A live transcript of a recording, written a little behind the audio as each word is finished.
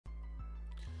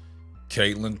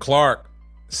Caitlin Clark,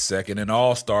 second in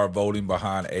All-Star voting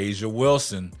behind A'ja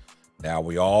Wilson. Now,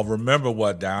 we all remember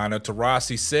what Diana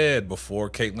Taurasi said before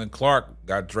Caitlin Clark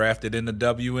got drafted in the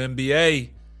WNBA.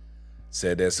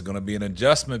 Said there's going to be an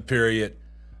adjustment period,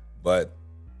 but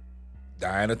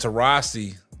Diana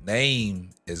Taurasi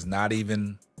name is not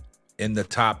even in the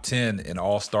top 10 in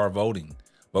All-Star voting.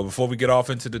 But before we get off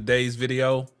into today's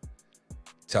video,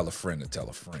 tell a friend to tell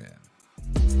a friend.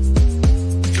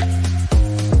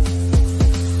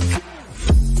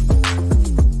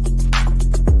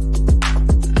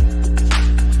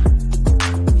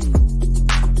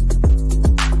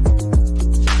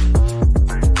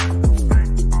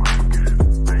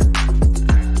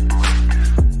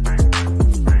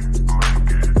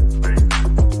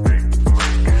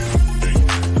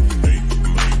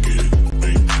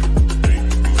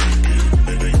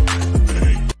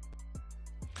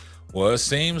 Well, it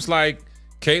seems like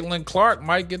Caitlin Clark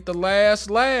might get the last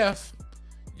laugh.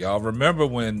 Y'all remember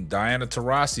when Diana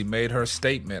Taurasi made her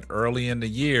statement early in the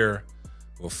year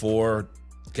before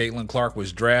Caitlin Clark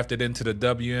was drafted into the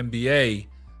WNBA,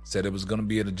 said it was going to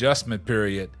be an adjustment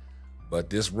period,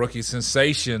 but this rookie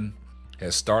sensation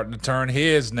has started to turn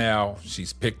heads now.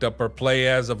 She's picked up her play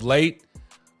as of late.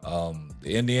 The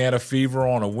Indiana Fever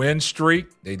on a win streak.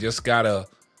 They just got a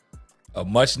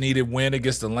much-needed win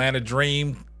against Atlanta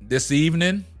Dream this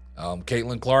evening.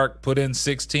 Caitlin Clark put in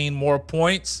 16 more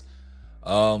points.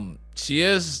 She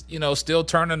is, still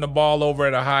turning the ball over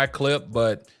at a high clip,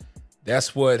 but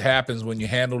that's what happens when you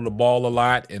handle the ball a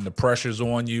lot and the pressure's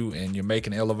on you and you're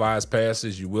making ill-advised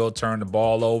passes. You will turn the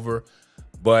ball over,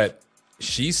 but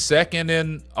she's second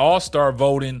in All-Star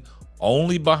voting,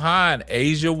 only behind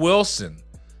A'ja Wilson.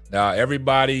 Now,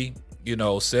 everybody,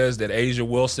 says that A'ja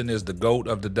Wilson is the GOAT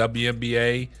of the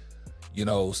WNBA,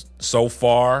 so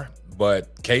far,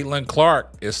 but Caitlin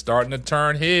Clark is starting to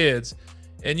turn heads,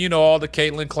 and all the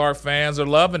Caitlin Clark fans are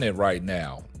loving it right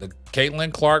now. The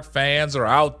Caitlin Clark fans are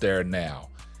out there now.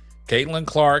 Caitlin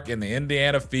Clark and the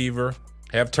Indiana Fever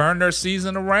have turned their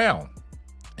season around,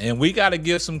 and we got to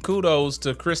give some kudos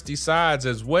to Christy Sides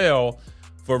as well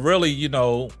for really,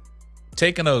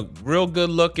 taking a real good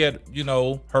look at,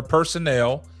 her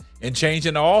personnel and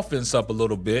changing the offense up a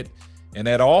little bit. And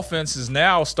that offense is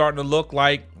now starting to look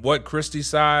like what Christy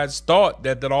Sides thought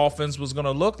that offense was going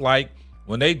to look like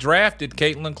when they drafted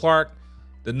Caitlin Clark,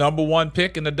 the #1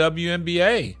 pick in the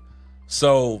WNBA.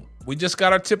 So we just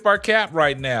got to tip our cap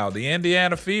right now. The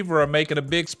Indiana Fever are making a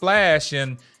big splash,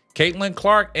 and Caitlin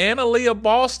Clark and Aaliyah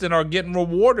Boston are getting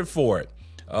rewarded for it.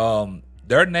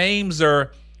 Their names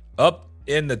are up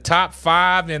in the top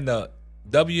 5 in the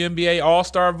WNBA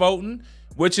All-Star voting,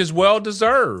 which is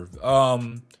well-deserved.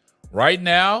 Right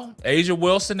now, A'ja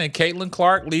Wilson and Caitlin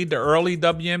Clark lead the early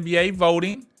WNBA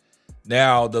voting.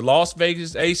 Now, the Las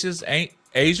Vegas Aces,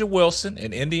 A'ja Wilson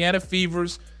and Indiana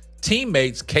Fever's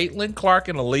teammates Caitlin Clark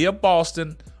and Aaliyah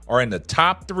Boston are in the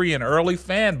top 3 in early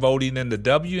fan voting in the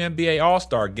WNBA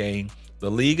All-Star game, the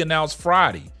league announced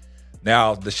Friday.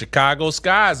 Now, the Chicago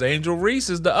Sky's Angel Reese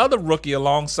is the other rookie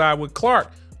alongside with Clark,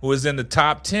 who is in the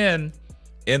top 10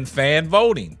 in fan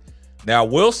voting. Now,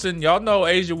 Wilson, y'all know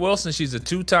A'ja Wilson. She's a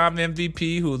 2-time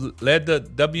MVP who led the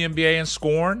WNBA in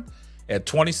scoring at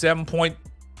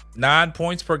 27.9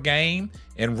 points per game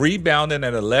and rebounding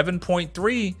at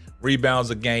 11.3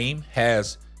 rebounds a game,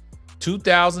 has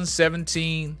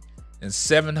 2,017 and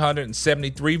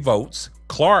 773 votes.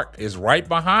 Clark is right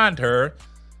behind her,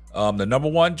 the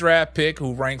 #1 draft pick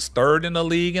who ranks 3rd in the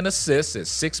league in assists at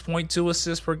 6.2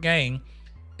 assists per game,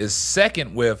 is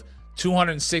second with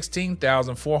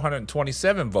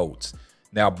 216,427 votes.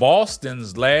 Now,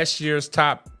 Boston's last year's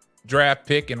top draft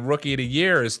pick and rookie of the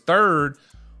year is 3rd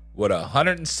with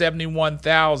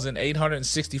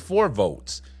 171,864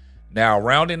 votes. Now,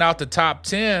 rounding out the top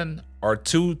 10 are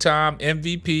 2-time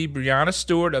MVP Breanna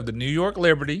Stewart of the New York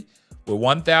Liberty with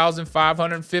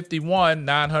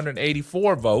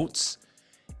 1,551,984 votes.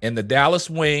 In the Dallas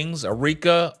Wings,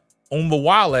 Arika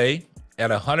Umbawale at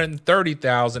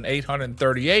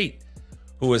 130,838,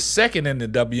 who is second in the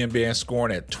WNBA in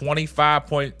scoring at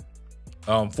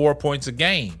 25.4 points a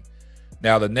game.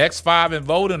 Now, the next 5 in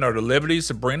voting are the Liberty's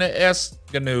Sabrina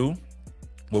Escanu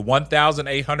with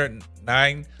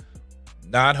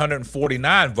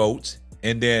 1,809,949 votes,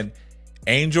 and then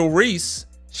Angel Reese,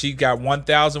 she got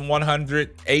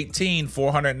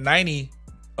 1,118,490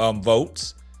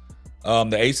 votes.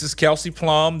 The Aces Kelsey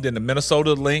Plum, then the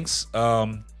Minnesota Lynx,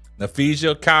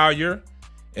 Naphesia Collier,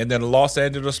 and then the Los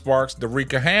Angeles Sparks,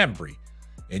 Darica Hambry.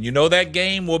 And that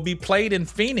game will be played in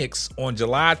Phoenix on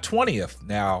July 20th.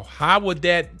 Now, how would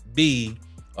that be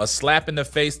a slap in the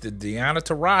face to Diana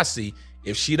Taurasi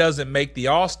if she doesn't make the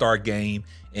All-Star game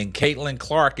and Caitlin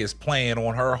Clark is playing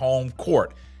on her home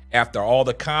court after all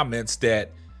the comments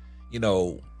that,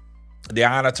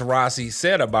 Diana Taurasi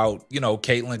said about,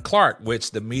 Caitlin Clark,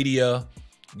 which the media,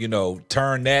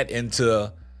 turned that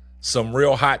into some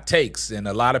real hot takes. And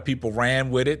a lot of people ran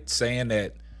with it, saying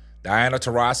that Diana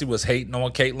Taurasi was hating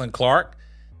on Caitlin Clark.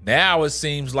 Now it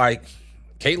seems like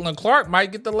Caitlin Clark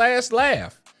might get the last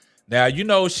laugh. Now,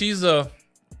 she's a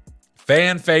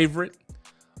fan favorite.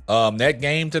 That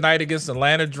game tonight against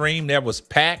Atlanta Dream, that was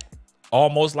packed,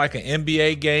 almost like an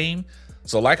NBA game.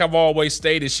 So like I've always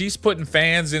stated, she's putting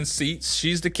fans in seats.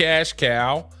 She's the cash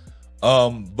cow.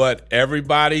 But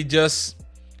everybody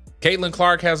Caitlin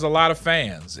Clark has a lot of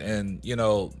fans, and,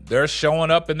 they're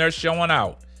showing up and they're showing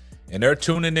out, and they're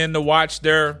tuning in to watch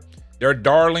their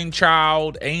darling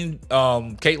child,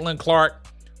 Caitlin Clark,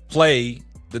 play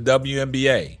the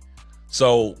WNBA.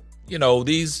 So,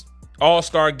 these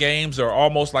All-Star games are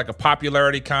almost like a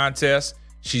popularity contest.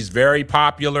 She's very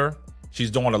popular. She's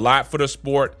doing a lot for the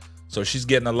sport, so she's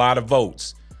getting a lot of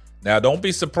votes. Now, don't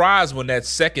be surprised when that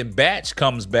second batch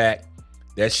comes back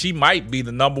that she might be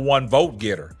the #1 vote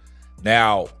getter.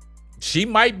 Now, she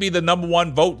might be the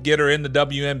 #1 vote getter in the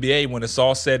WNBA when it's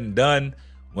all said and done,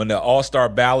 when the All-Star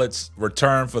ballots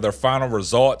return for their final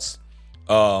results.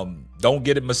 Don't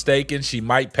get it mistaken. She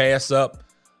might pass up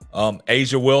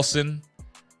A'ja Wilson,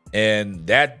 and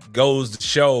that goes to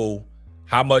show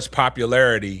how much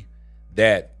popularity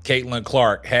that Caitlin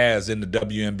Clark has in the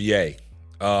WNBA.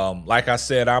 Like I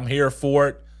said, I'm here for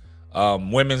it.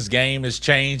 Women's game is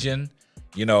changing.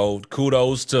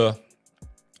 Kudos to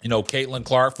Caitlin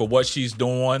Clark for what she's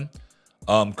doing.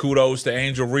 Kudos to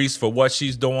Angel Reese for what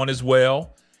she's doing as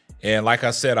well. And like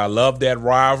I said, I love that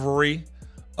rivalry.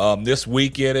 This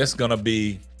weekend it's going to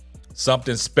be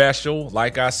something special.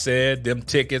 Like I said, them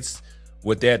tickets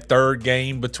with that third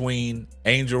game between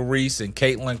Angel Reese and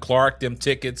Caitlin Clark, them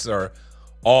tickets are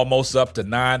almost up to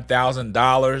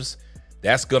 $9,000.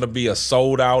 That's going to be a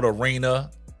sold-out arena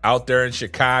out there in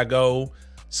Chicago.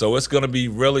 So it's going to be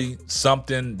really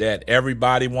something that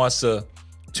everybody wants to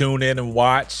tune in and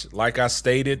watch. Like I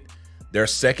stated, their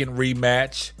second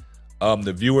rematch,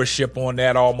 the viewership on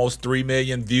that, almost 3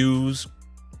 million views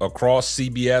across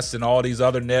CBS and all these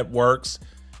other networks.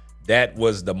 That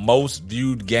was the most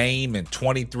viewed game in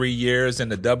 23 years in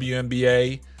the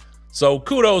WNBA. So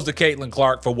kudos to Caitlin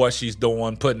Clark for what she's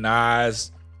doing, putting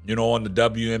eyes, on the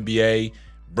WNBA,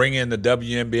 bringing the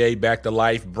WNBA back to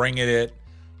life, bringing it,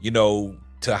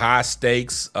 to high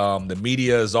stakes. The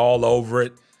media is all over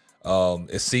it.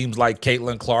 It seems like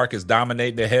Caitlin Clark is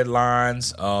dominating the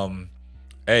headlines.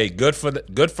 Hey, good for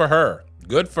her.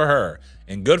 Good for her.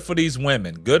 And good for these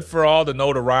women. Good for all the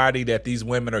notoriety that these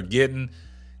women are getting.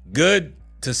 Good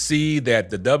to see that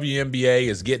the WNBA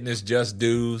is getting its just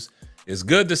dues. It's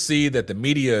good to see that the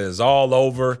media is all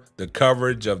over the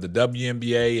coverage of the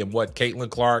WNBA and what Caitlin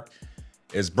Clark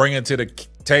is bringing to the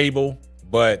table.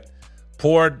 But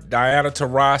poor Diana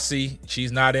Taurasi,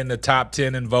 she's not in the top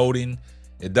 10 in voting.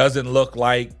 It doesn't look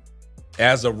like,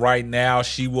 as of right now,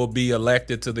 she will be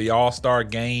elected to the All-Star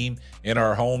game in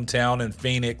her hometown in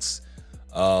Phoenix.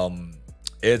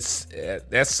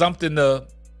 That's something to,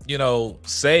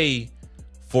 say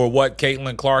for what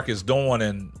Caitlin Clark is doing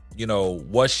and,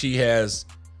 what she has,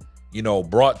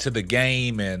 brought to the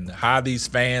game and how these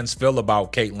fans feel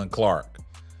about Caitlin Clark.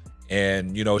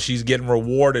 And, she's getting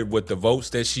rewarded with the votes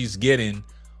that she's getting,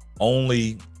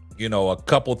 only, a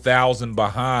couple thousand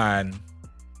behind,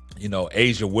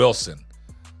 A'ja Wilson.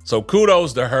 So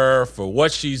kudos to her for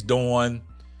what she's doing,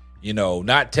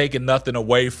 not taking nothing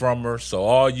away from her. So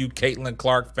all you Caitlin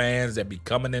Clark fans that be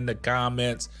coming in the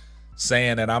comments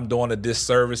saying that I'm doing a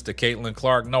disservice to Caitlin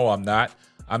Clark, no, I'm not.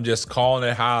 I'm just calling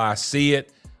it how I see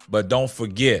it. But don't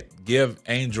forget, give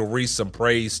Angel Reese some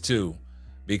praise too.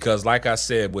 Because like I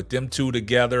said, with them two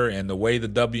together and the way the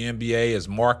WNBA is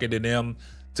marketing them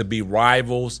to be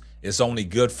rivals, it's only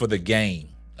good for the game.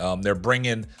 They're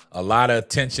bringing a lot of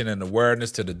attention and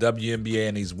awareness to the WNBA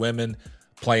and these women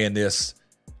playing this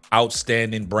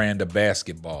outstanding brand of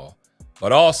basketball.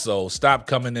 But also, stop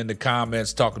coming in the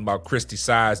comments talking about Christy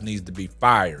Sides needs to be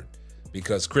fired,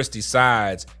 because Christy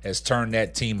Sides has turned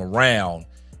that team around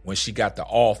when she got the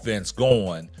offense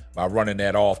going by running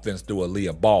that offense through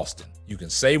Aaliyah Boston. You can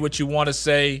say what you want to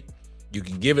say. You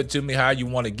can give it to me how you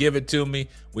want to give it to me.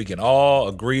 We can all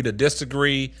agree to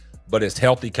disagree, but it's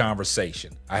healthy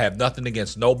conversation. I have nothing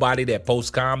against nobody that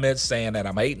posts comments saying that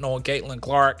I'm hating on Caitlin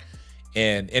Clark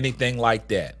and anything like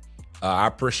that. I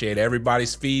appreciate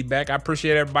everybody's feedback. I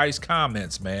appreciate everybody's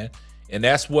comments, man. And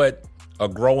that's what a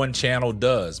growing channel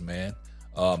does, man.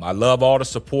 I love all the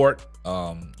support.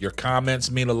 Your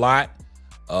comments mean a lot.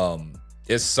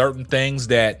 It's certain things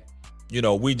that,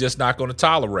 we just not going to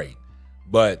tolerate.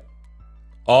 But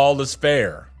all is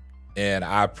fair. And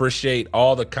I appreciate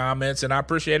all the comments, and I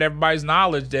appreciate everybody's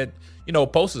knowledge that,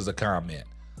 posts a comment.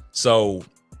 So,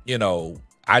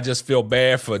 I just feel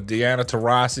bad for Diana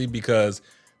Taurasi because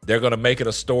they're going to make it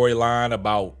a storyline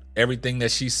about everything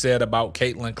that she said about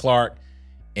Caitlin Clark,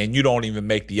 and you don't even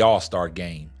make the All-Star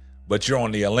game, but you're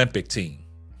on the Olympic team.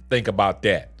 Think about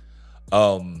that.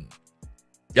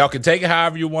 Y'all can take it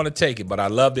however you want to take it, but I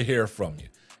love to hear from you.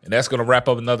 And that's going to wrap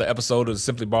up another episode of the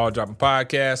Simply Ball Dropping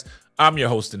Podcast. I'm your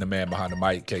host and the man behind the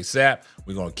mic, K-Sap.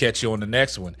 We're going to catch you on the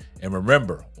next one. And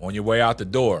remember, on your way out the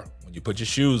door, when you put your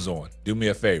shoes on, do me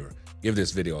a favor. Give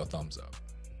this video a thumbs up.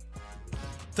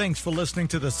 Thanks for listening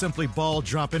to the Simply Ball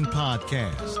Dropping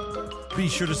Podcast. Be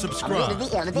sure to subscribe,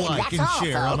 like, and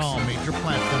share on all major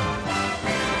platforms.